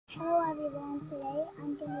everyone, today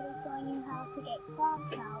I'm going to be showing you how to get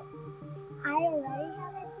Crossout. I already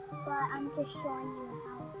have it, but I'm just showing you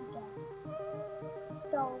how to get it.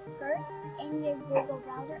 So first, in your Google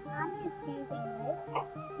browser, I'm just using this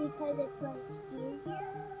because it's much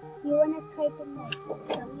easier. You want to type in this,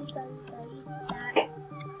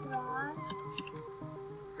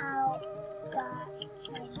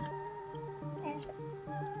 www.crossout.net.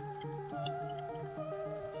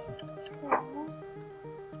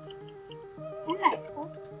 And that's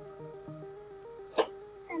cool.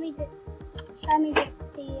 Let me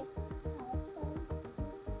just see how it's going.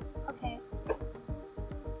 Okay.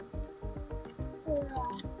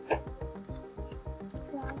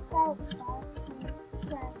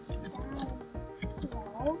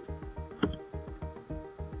 Crossout.net/download.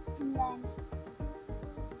 And then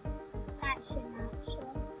that should not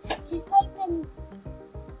show. Just type in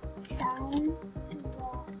download.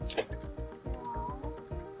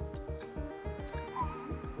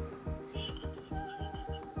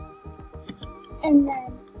 And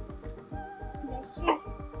then this should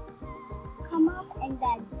come up, and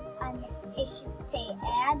then it should say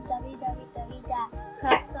add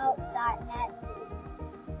www.crossout.net/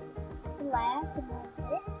 and that's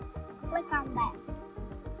it. Click on that.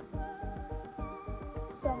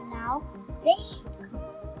 So now this should come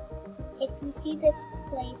up. If you see this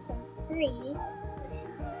play for free,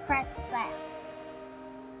 press that.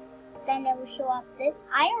 Then it will show up this.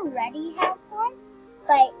 I already have one,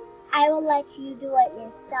 but I will let you do it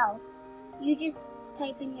yourself. You just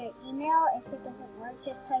type in your email. If it doesn't work,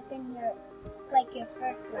 just type in your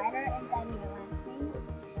first letter and then your last name.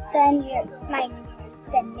 Then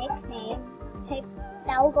the nickname.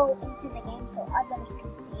 That will go into the game so others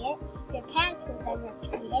can see it. Your password, then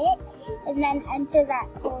repeat it, and then enter that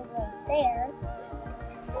code right there.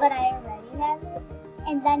 But I already have it.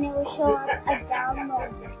 And then it will show up a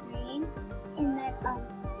download screen, and then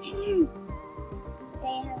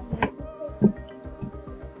they have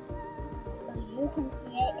so you can see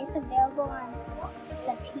it. It's available on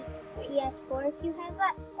the PS4 if you have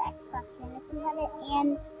it, the Xbox One if you have it,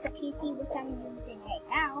 and the PC, which I'm using right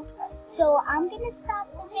now. So I'm gonna stop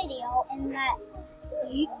the video, and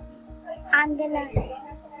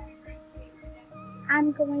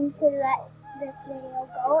I'm going to let this video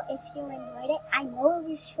go. If you enjoyed it, I know it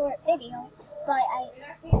was a short video, but I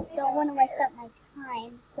don't want to waste up my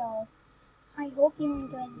time, so I hope you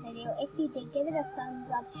enjoyed the video. If you did, give it a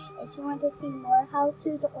thumbs up. If you want to see more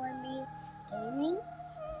how-tos or me gaming,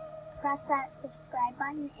 just press that subscribe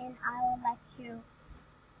button and I will let you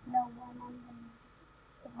know when I'm going to.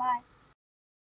 So bye.